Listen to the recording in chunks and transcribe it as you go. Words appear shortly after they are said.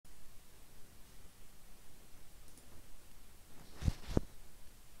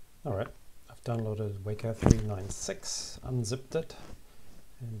I've downloaded Weka 396, unzipped it,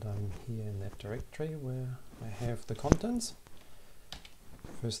 and I'm here in that directory where I have the contents.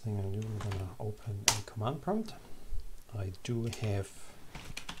 First thing I do, I'm going to open a command prompt. I do have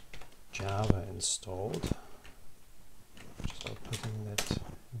Java installed, just outputting that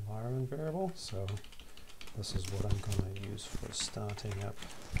environment variable. So this is what I'm going to use for starting up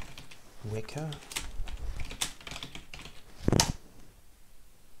Weka.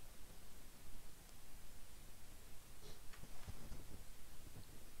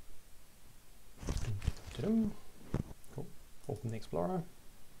 Cool. Open the Explorer.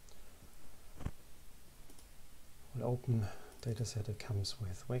 We'll open dataset that comes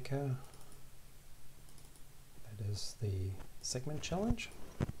with Weka. That is the segment challenge.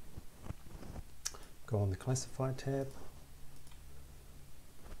 Go on the Classify tab.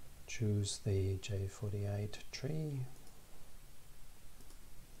 Choose the J48 tree.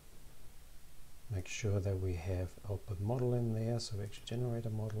 Make sure that we have output model in there, so we actually generate a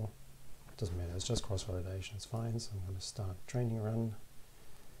model. Doesn't matter, it's just cross-validation, it's fine. So I'm going to start training run.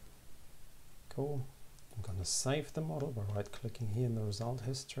 Cool. I'm going to save the model by right-clicking here in the result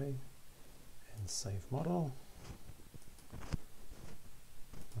history and save model.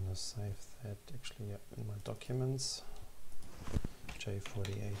 I'm going to save that actually in my documents.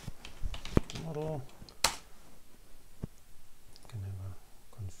 J48 model. Can have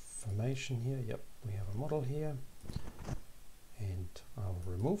a confirmation here. Yep, we have a model here. And I'll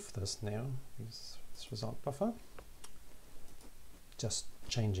remove this now, this result buffer. Just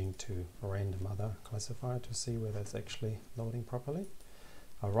changing to a random other classifier to see where that's actually loading properly.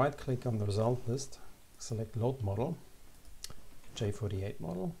 I'll right click on the result list, select load model, J48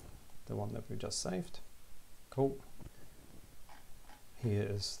 model, the one that we just saved. Cool. Here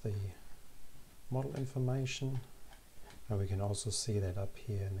is the model information, and we can also see that up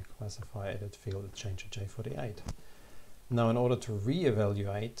here in the classify edit field it changed to J48. Now in order to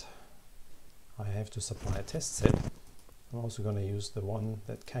re-evaluate, I have to supply a test set. I'm also going to use the one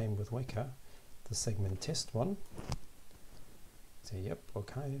that came with Weka, the segment test one. Say yep,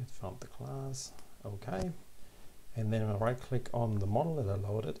 okay, found the class, okay. And then I'll right click on the model that I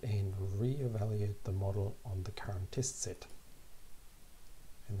loaded and re-evaluate the model on the current test set.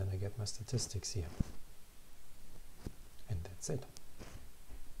 And then I get my statistics here. And that's it.